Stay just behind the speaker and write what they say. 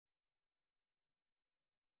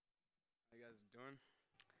guys doing?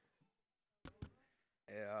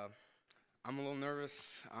 Yeah, I'm a little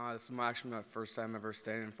nervous. This is actually my first time ever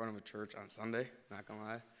standing in front of a church on Sunday, not gonna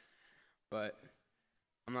lie. But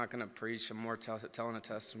I'm not gonna preach. I'm more telling a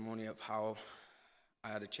testimony of how I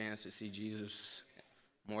had a chance to see Jesus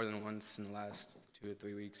more than once in the last 2 to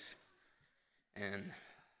 3 weeks. And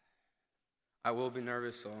I will be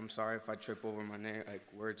nervous, so I'm sorry if I trip over my name, like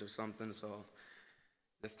words or something. So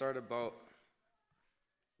it started about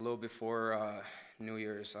a little before New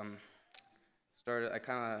Year's. I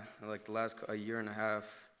kind of like the last a year and a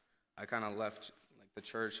half. I kind of left like the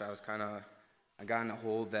church. I got in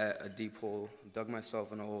a deep hole, dug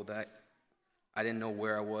myself in a hole that I didn't know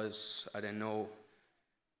where I was. I didn't know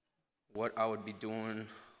what I would be doing.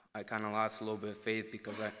 I kind of lost a little bit of faith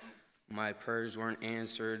because my prayers weren't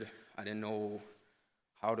answered. I didn't know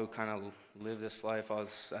how to kind of live this life. I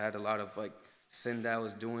had a lot of like sin that I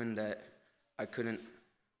was doing that I couldn't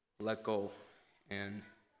let go. And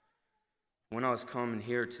when I was coming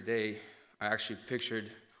here today, yesterday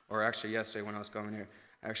when I was coming here,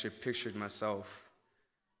 I actually pictured myself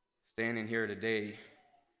standing here today.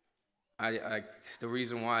 The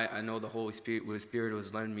reason why I know the Holy Spirit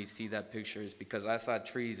was letting me see that picture is because I saw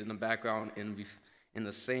trees in the background, and in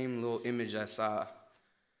the same little image I saw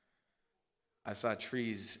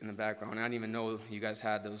trees in the background. I didn't even know you guys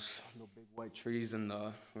had those little big white trees in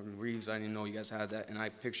the reeds. I didn't know you guys had that, and I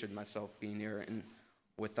pictured myself being here and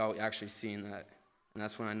without actually seeing that. And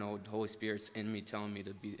that's when I know the Holy Spirit's in me, telling me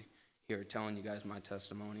to be here, telling you guys my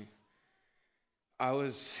testimony. I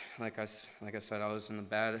was, like I said, I was in a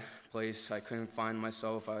bad place. I couldn't find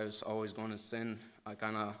myself. I was always going to sin. I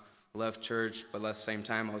kind of left church, but at the same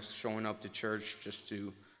time, I was showing up to church just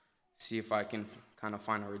to see if I can kind of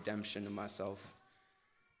find a redemption in myself.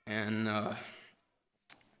 And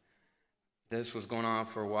this was going on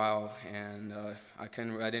for a while, and I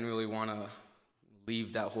didn't really want to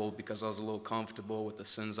leave that hole because I was a little comfortable with the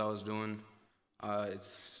sins I was doing.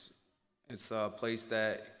 It's a place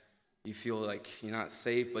that you feel like you're not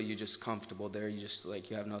safe, but you're just comfortable there. You just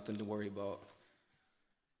you have nothing to worry about.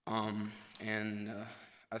 I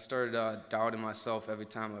started doubting myself every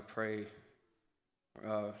time I pray.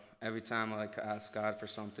 Every time I ask God for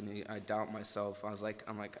something, I doubt myself. I'm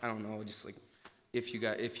like, I don't know, just like if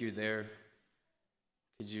you're there,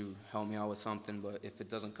 could you help me out with something? But if it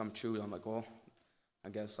doesn't come true, I'm like, well, I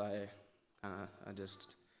guess I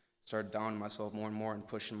just started doubting myself more and more and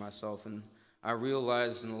pushing myself. And I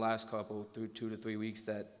realized in the last through 2 to 3 weeks,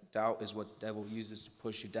 that doubt is what the devil uses to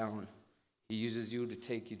push you down. He uses you to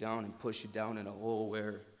take you down and push you down in a hole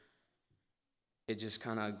where it just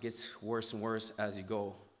kind of gets worse and worse as you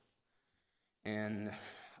go. And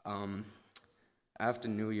after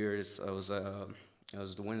New Year's, it was the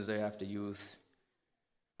Wednesday after youth.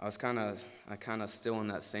 I kind of still in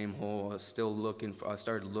that same hole. I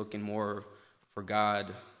started looking more for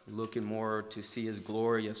God, looking more to see His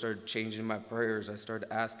glory. I started changing my prayers. I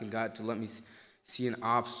started asking God to let me see an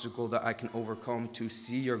obstacle that I can overcome to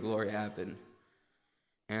see Your glory happen.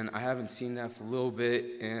 And I haven't seen that for a little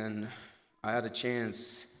bit, and I had a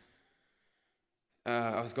chance.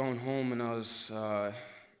 I was going home, and I was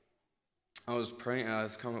praying. I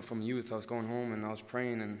was coming from youth. I was going home, and I was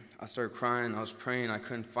praying, and I started crying. I was praying. I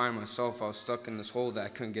couldn't find myself. I was stuck in this hole that I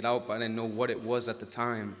couldn't get out, but I didn't know what it was at the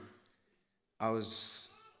time. I was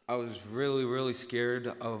really, really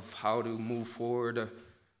scared of how to move forward,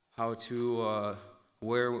 how to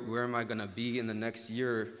where am I gonna be in the next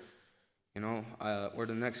year, or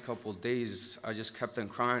the next couple of days. I just kept on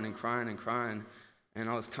crying and crying and crying, and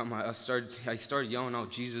I started yelling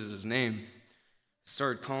out Jesus' name.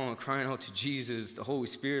 Started crying out to Jesus, the Holy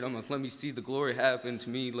Spirit. I'm like, let me see the glory happen to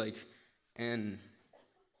me, and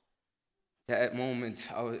that moment,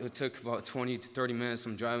 it took about 20 to 30 minutes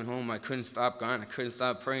from driving home. I couldn't stop crying. I couldn't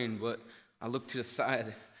stop praying, but I looked to the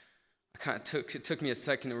side. It took me a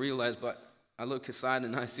second to realize, but I look aside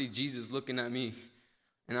and I see Jesus looking at me,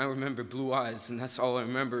 and I remember blue eyes, and that's all I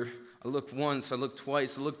remember. I looked once, I looked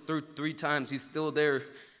twice, I looked through 3 times. He's still there.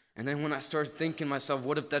 And then when I started thinking myself,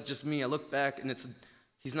 what if that's just me? I look back and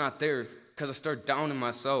He's not there, because I started doubting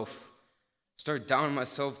myself.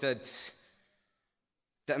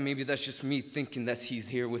 That maybe that's just me thinking that He's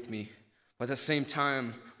here with me. But at the same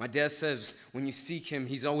time, my dad says when you seek Him,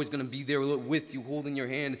 He's always going to be there with you, holding your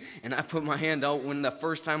hand. And I put my hand out when the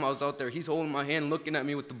first time I was out there, He's holding my hand, looking at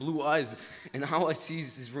me with the blue eyes. And all I see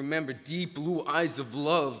is, remember, deep blue eyes of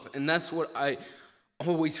love. And that's what I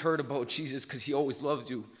always heard about Jesus, because He always loves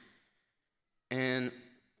you. And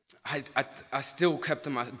I still kept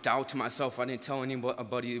my doubt to myself. I didn't tell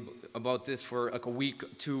anybody about this for like a week or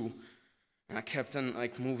two. And I kept on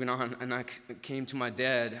like moving on, and I came to my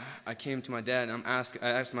dad. And I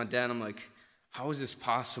asked my dad, I'm like, how is this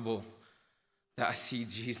possible that I see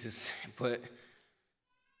Jesus? But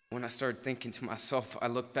when I started thinking to myself, I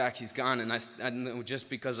look back, he's gone, and I know just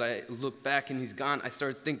because I look back and he's gone, I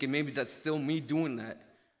started thinking maybe that's still me doing that.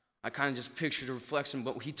 I kind of just pictured a reflection,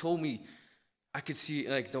 but he told me I could see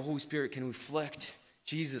like the Holy Spirit can reflect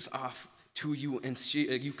Jesus off to you, and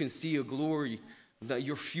you can see a glory, that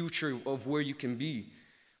your future of where you can be.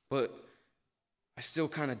 But I still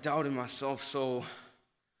kind of doubted myself, so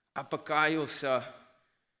apakayo sa,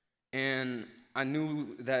 and I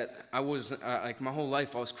knew that I was, like my whole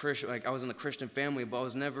life I was Christian, like I was in a Christian family, but I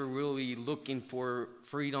was never really looking for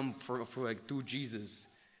freedom for like through Jesus.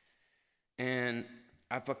 And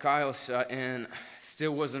apakayo sa, and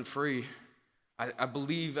still wasn't free. I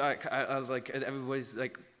believe, I was like, everybody's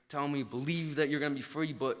like telling me, believe that you're going to be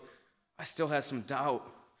free, but I still had some doubt.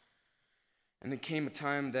 And there came a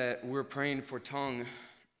time that we were praying for tongue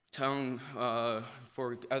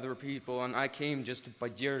for other people, and I came just to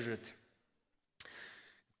поддержать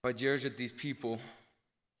these people,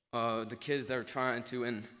 the kids that were trying to,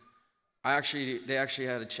 and I had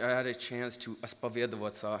a chance to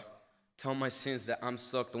исповедоваться, tell my sins that I'm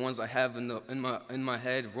stuck, the ones I have in my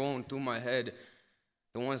head, rolling through my head,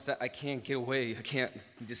 the ones that I can't get away.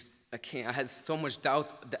 I had so much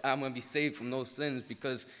doubt that I'm going to be saved from those sins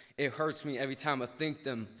because it hurts me every time I think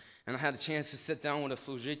them. And I had a chance to sit down with a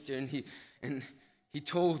slujитель, and he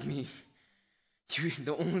told me,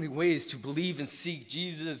 the only way is to believe and seek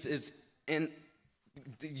Jesus, and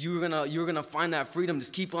you're gonna find that freedom.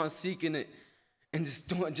 Just keep on seeking it, and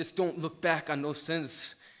just don't look back on those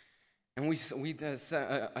sins. And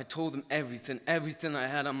I told him everything I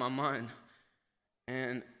had on my mind,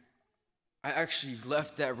 and I actually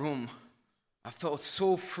left that room. I felt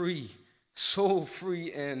so free,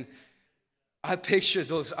 and I pictured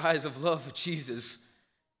those eyes of love of Jesus.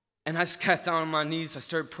 And I just got down on my knees. I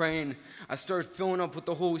started praying. I started filling up with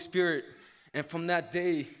the Holy Spirit. And from that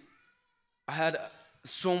day, I had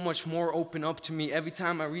so much more open up to me. Every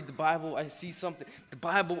time I read the Bible, I see something. The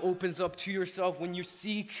Bible opens up to yourself when you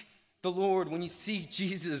seek the Lord, when you seek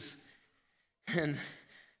Jesus. And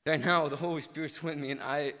right now, the Holy Spirit's with me. And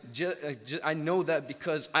I know that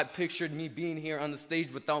because I pictured me being here on the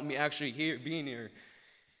stage without me actually being here.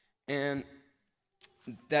 And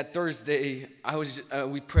that Thursday,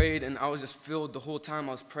 we prayed, and I was just filled the whole time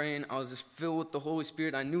I was praying. I was just filled with the Holy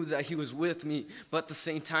Spirit. I knew that He was with me, but at the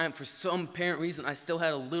same time, for some apparent reason, I still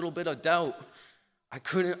had a little bit of doubt. I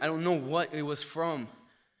don't know what it was from.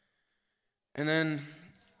 And then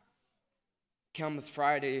comes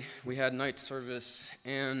Friday, we had night service,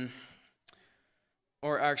 back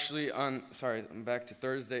to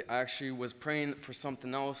Thursday, I actually was praying for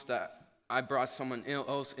something else that I brought someone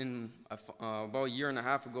else in about a year and a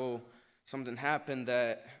half ago. Something happened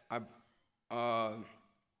that I'm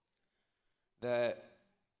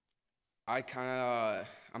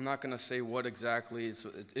not gonna say what exactly.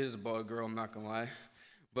 It is about a girl. I'm not gonna lie,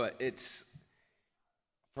 but it's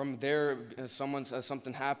from there. Someone said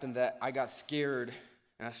something happened that I got scared,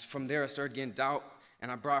 and from there I started getting doubt, and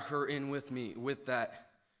I brought her in with me with that,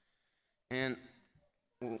 and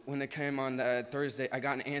when it came on that Thursday, I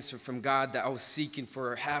got an answer from God that I was seeking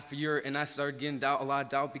for half a year, and I started getting a lot of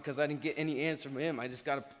doubt because I didn't get any answer from Him. I just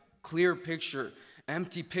got a clear picture,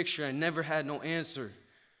 empty picture. I never had no answer.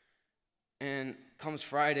 And comes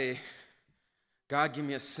Friday, God gave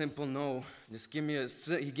me a simple no. He gave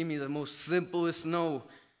me the most simplest no,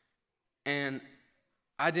 and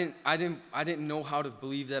I didn't know how to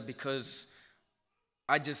believe that because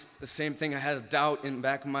the same thing, I had a doubt in the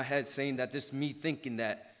back of my head saying that this is me thinking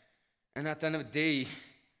that. And at the end of the day,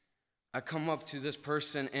 I come up to this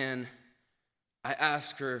person and I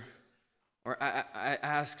ask her,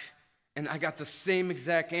 and I got the same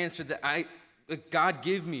exact answer that God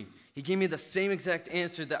gave me. He gave me the same exact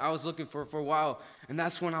answer that I was looking for a while. And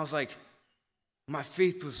that's when I was like, my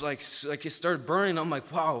faith was like it started burning. I'm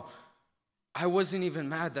like, wow, I wasn't even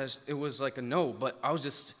mad that it was like a no, but I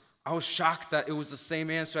was shocked that it was the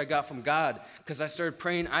same answer I got from God, because I started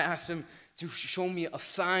praying. I asked Him to show me a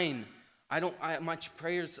sign. My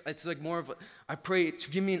prayers, it's like more of I pray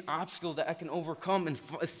to give me an obstacle that I can overcome and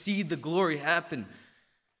see the glory happen.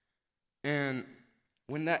 And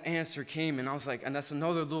when that answer came, and I was like, and that's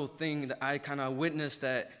another little thing that I kind of witnessed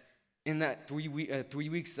that in that 3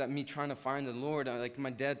 weeks that me trying to find the Lord, like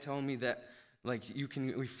my dad telling me that like you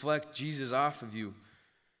can reflect Jesus off of you,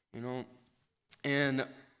 and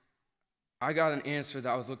I got an answer that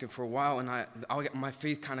I was looking for a while, and my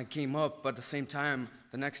faith kind of came up, but at the same time,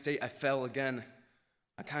 the next day I fell again.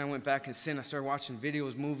 I kind of went back in sin. I started watching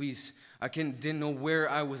videos, movies. I didn't know where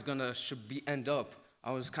I was gonna end up.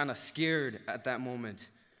 I was kind of scared at that moment.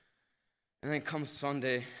 And then comes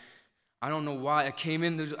Sunday. I don't know why.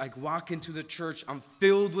 I walk into the church. I'm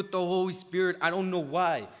filled with the Holy Spirit. I don't know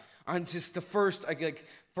why. I'm just the first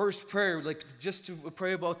prayer, just to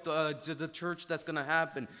pray about the church that's gonna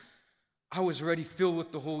happen. I was already filled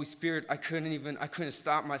with the Holy Spirit. I couldn't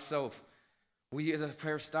stop myself. The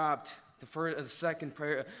prayer stopped. The second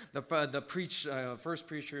prayer, first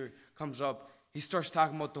preacher comes up. He starts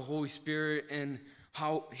talking about the Holy Spirit and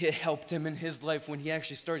how it helped him in his life when he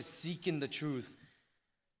actually started seeking the truth.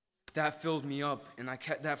 That filled me up, and I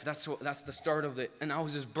kept that's the start of it. And I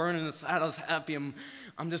was just burning inside. I was happy. I'm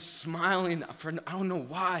just smiling. I don't know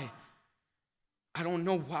why. I don't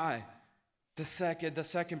know why. The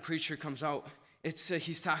second preacher comes out.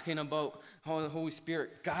 He's talking about how the Holy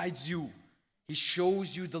Spirit guides you. He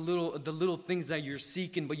shows you the little things that you're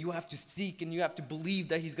seeking, but you have to seek and you have to believe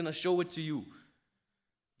that he's gonna show it to you.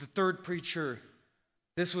 The third preacher.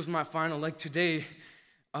 This was my final. Like today,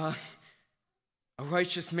 a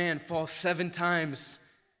righteous man falls 7 times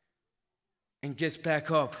and gets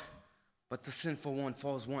back up, but the sinful one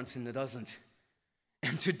falls once and it doesn't.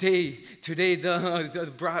 And today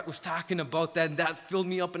the brat was talking about that, and that filled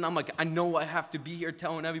me up, and I'm like, I know I have to be here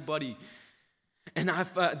telling everybody. And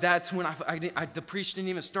that's when the preach didn't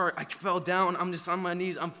even start. I fell down. I'm just on my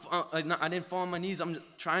knees. I didn't fall on my knees. I'm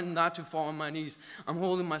trying not to fall on my knees. I'm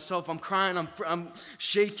holding myself. I'm crying. I'm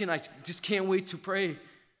shaking. I just can't wait to pray.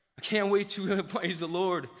 I can't wait to praise the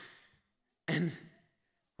Lord. And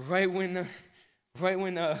right when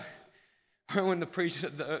the preacher,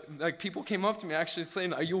 people came up to me actually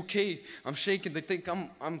saying, "Are you okay?" I'm shaking. They think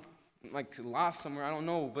I'm like lost somewhere. I don't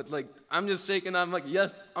know, but I'm just shaking. I'm like,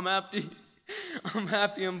 yes, I'm happy. I'm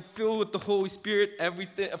happy. I'm filled with the Holy Spirit.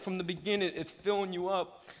 Everything from the beginning, it's filling you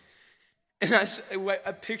up. And I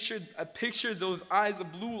pictured those eyes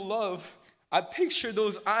of blue love. I picture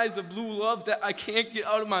those eyes of blue love that I can't get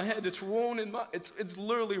out of my head. It's rolling it's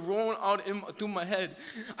literally rolling out through my head.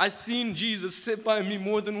 I seen Jesus sit by me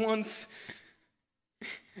more than once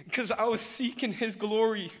because I was seeking his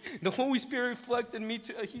glory. The Holy Spirit reflected me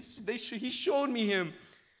he showed me him.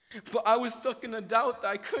 But I was stuck in a doubt that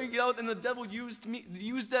I couldn't get out, and the devil used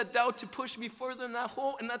that doubt to push me further in that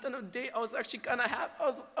hole. And at the end of the day, I was actually kind of happy.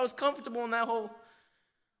 I was comfortable in that hole.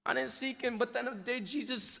 I didn't seek him, but at the end of the day,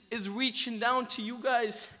 Jesus is reaching down to you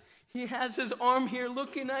guys. He has his arm here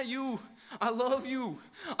looking at you. I love you.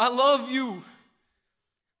 I love you.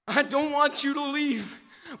 I don't want you to leave.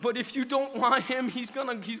 But if you don't want him, he's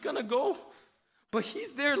gonna go. But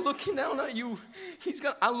he's there looking down at you.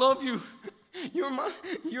 I love you.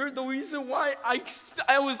 You're the reason why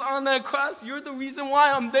I was on that cross. You're the reason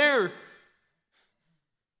why I'm there.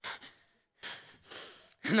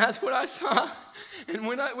 And that's what I saw. And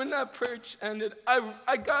when that prayer ended,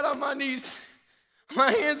 I got on my knees.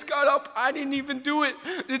 My hands got up. I didn't even do it.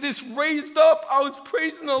 It just raised up. I was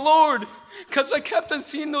praising the Lord because I kept on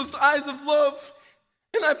seeing those eyes of love.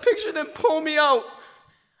 And I pictured them pull me out.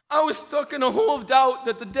 I was stuck in a hole of doubt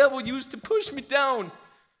that the devil used to push me down.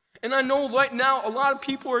 And I know right now a lot of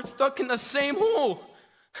people are stuck in the same hole.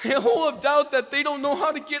 A hole of doubt that they don't know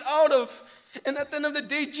how to get out of. And at the end of the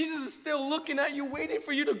day, Jesus is still looking at you, waiting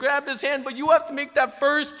for you to grab his hand. But you have to make that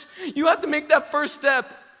first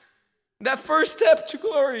step. That first step to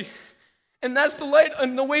glory. And that's the light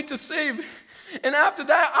and the way to save. And after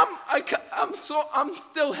that, I'm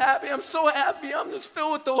still happy. I'm so happy. I'm just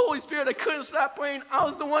filled with the Holy Spirit. I couldn't stop praying.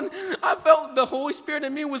 I felt the Holy Spirit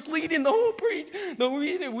in me was leading the whole preach,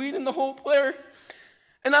 leading the whole prayer.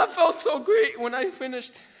 And I felt so great when I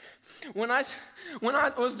finished. When I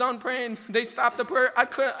was done praying, they stopped the prayer.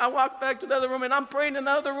 I walked back to the other room, and I'm praying in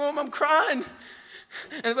the other room. I'm crying.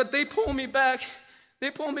 But they pulled me back. They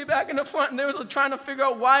pulled me back in the front, and they were trying to figure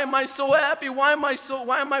out, why am I so happy? Why am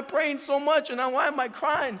I praying so much? And why am I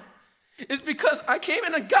crying? It's because I came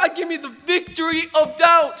in and God gave me the victory of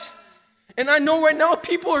doubt. And I know right now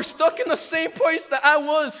people are stuck in the same place that I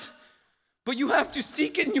was. But you have to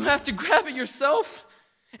seek it and you have to grab it yourself.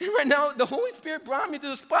 And right now, the Holy Spirit brought me to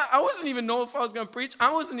the spot. I wasn't even know if I was going to preach.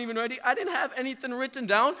 I wasn't even ready. I didn't have anything written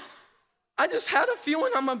down. I just had a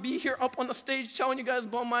feeling I'm going to be here up on the stage telling you guys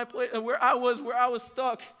about my place, where I was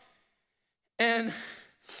stuck. And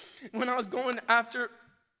when I was going after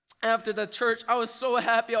the church, I was so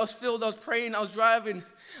happy. I was filled. I was praying. I was driving.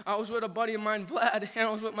 I was with a buddy of mine, Vlad, and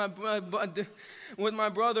I was with my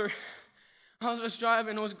brother. I was just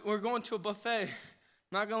driving. We're going to a buffet.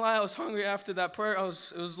 Not gonna lie, I was hungry after that prayer. It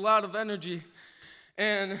was a lot of energy.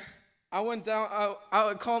 And I went down,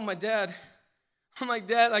 I called my dad. I'm like,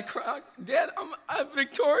 Dad, I cried. Dad, I'm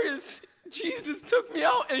victorious. Jesus took me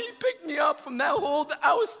out and he picked me up from that hole that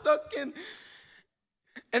I was stuck in.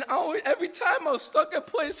 And every time I was stuck at a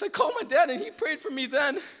place, I called my dad and he prayed for me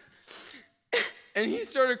then. And he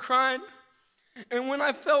started crying. And when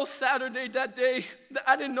I fell Saturday that day,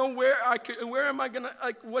 I didn't know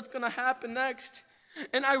what's gonna happen next.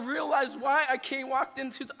 And I realized why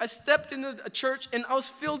I stepped into a church and I was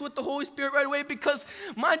filled with the Holy Spirit right away, because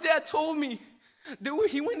my dad told me that when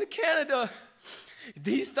he went to Canada,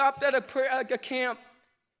 he stopped at a camp.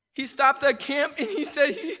 He stopped at camp and he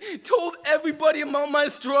said he told everybody about my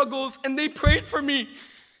struggles and they prayed for me.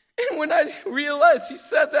 And when I realized he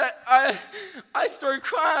said that, I started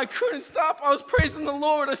crying. I couldn't stop. I was praising the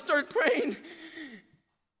Lord. I started praying.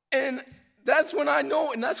 And that's when I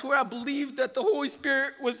know, and that's where I believed that the Holy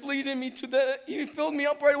Spirit was leading me he filled me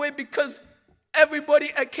up right away, because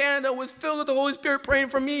everybody at Canada was filled with the Holy Spirit praying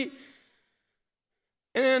for me.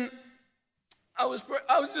 And I was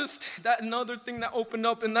just, that another thing that opened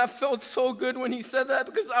up, and that felt so good when he said that,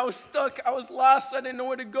 because I was stuck, I was lost, I didn't know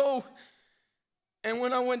where to go. And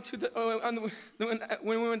when I went to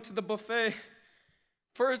when we went to the buffet,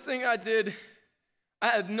 first thing I did, I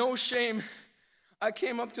had no shame. I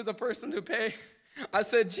came up to the person to pay. I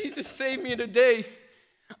said, Jesus saved me today.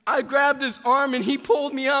 I grabbed his arm and he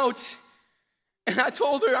pulled me out. And I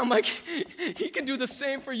told her, I'm like, he can do the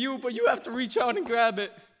same for you, but you have to reach out and grab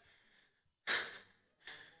it.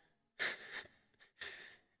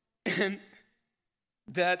 And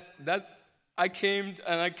I came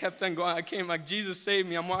and I kept on going. I came like, Jesus saved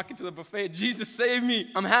me. I'm walking to the buffet. Jesus saved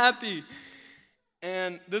me. I'm happy.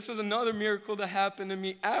 And this is another miracle that happened to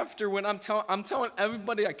me after, when I'm telling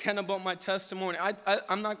everybody I can about my testimony.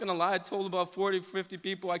 I'm not going to lie. I told about 40, 50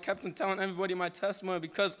 people. I kept on telling everybody my testimony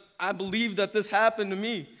because I believe that this happened to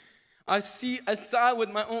me. I saw it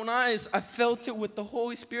with my own eyes. I felt it with the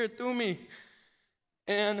Holy Spirit through me.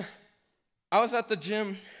 And I was at the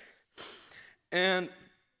gym, and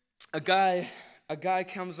a guy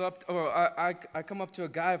comes up, or I come up to a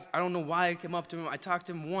guy. I don't know why I came up to him. I talked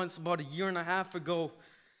to him once about a year and a half ago,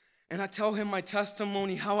 and I tell him my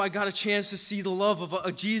testimony, how I got a chance to see the love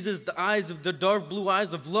of Jesus, the dark blue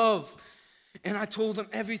eyes of love. And I told him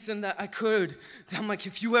everything that I could. I'm like,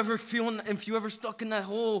 if you ever stuck in that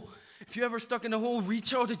hole,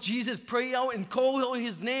 reach out to Jesus, pray out and call out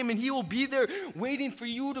his name, and he will be there waiting for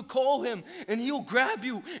you to call him, and he'll grab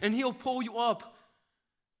you and he'll pull you up.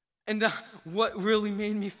 And what really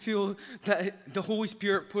made me feel that the Holy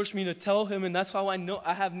Spirit pushed me to tell him, and that's how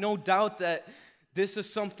I have no doubt that this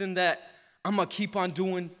is something that I'm going to keep on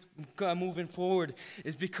doing moving forward,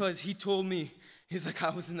 is because he told me, he's like,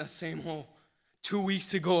 I was in that same hole. 2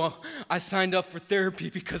 weeks ago, I signed up for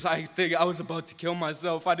therapy because I think I was about to kill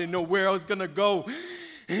myself. I didn't know where I was going to go.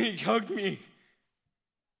 And he hugged me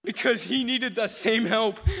because he needed that same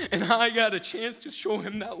help, and I got a chance to show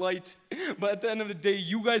him that light. But at the end of the day,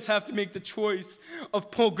 you guys have to make the choice of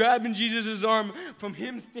grabbing Jesus' arm from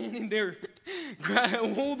him standing there,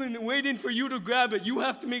 holding and waiting for you to grab it. You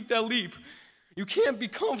have to make that leap. You can't be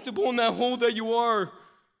comfortable in that hole that you are.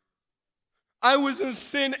 I was in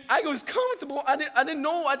sin. I was comfortable. I didn't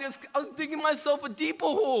know. I was digging myself a deeper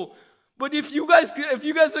hole. But if you guys are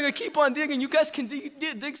going to keep on digging, you guys can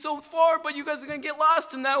dig so far, but you guys are going to get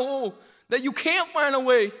lost in that hole that you can't find a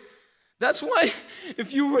way. That's why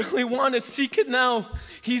if you really want to seek it now,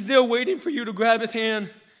 he's there waiting for you to grab his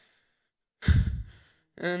hand.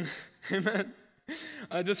 And amen.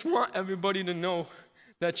 I just want everybody to know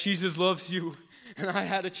that Jesus loves you. And I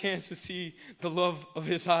had a chance to see the love of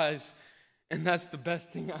his eyes. And that's the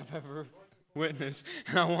best thing I've ever witnessed.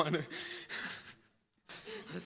 And I want to...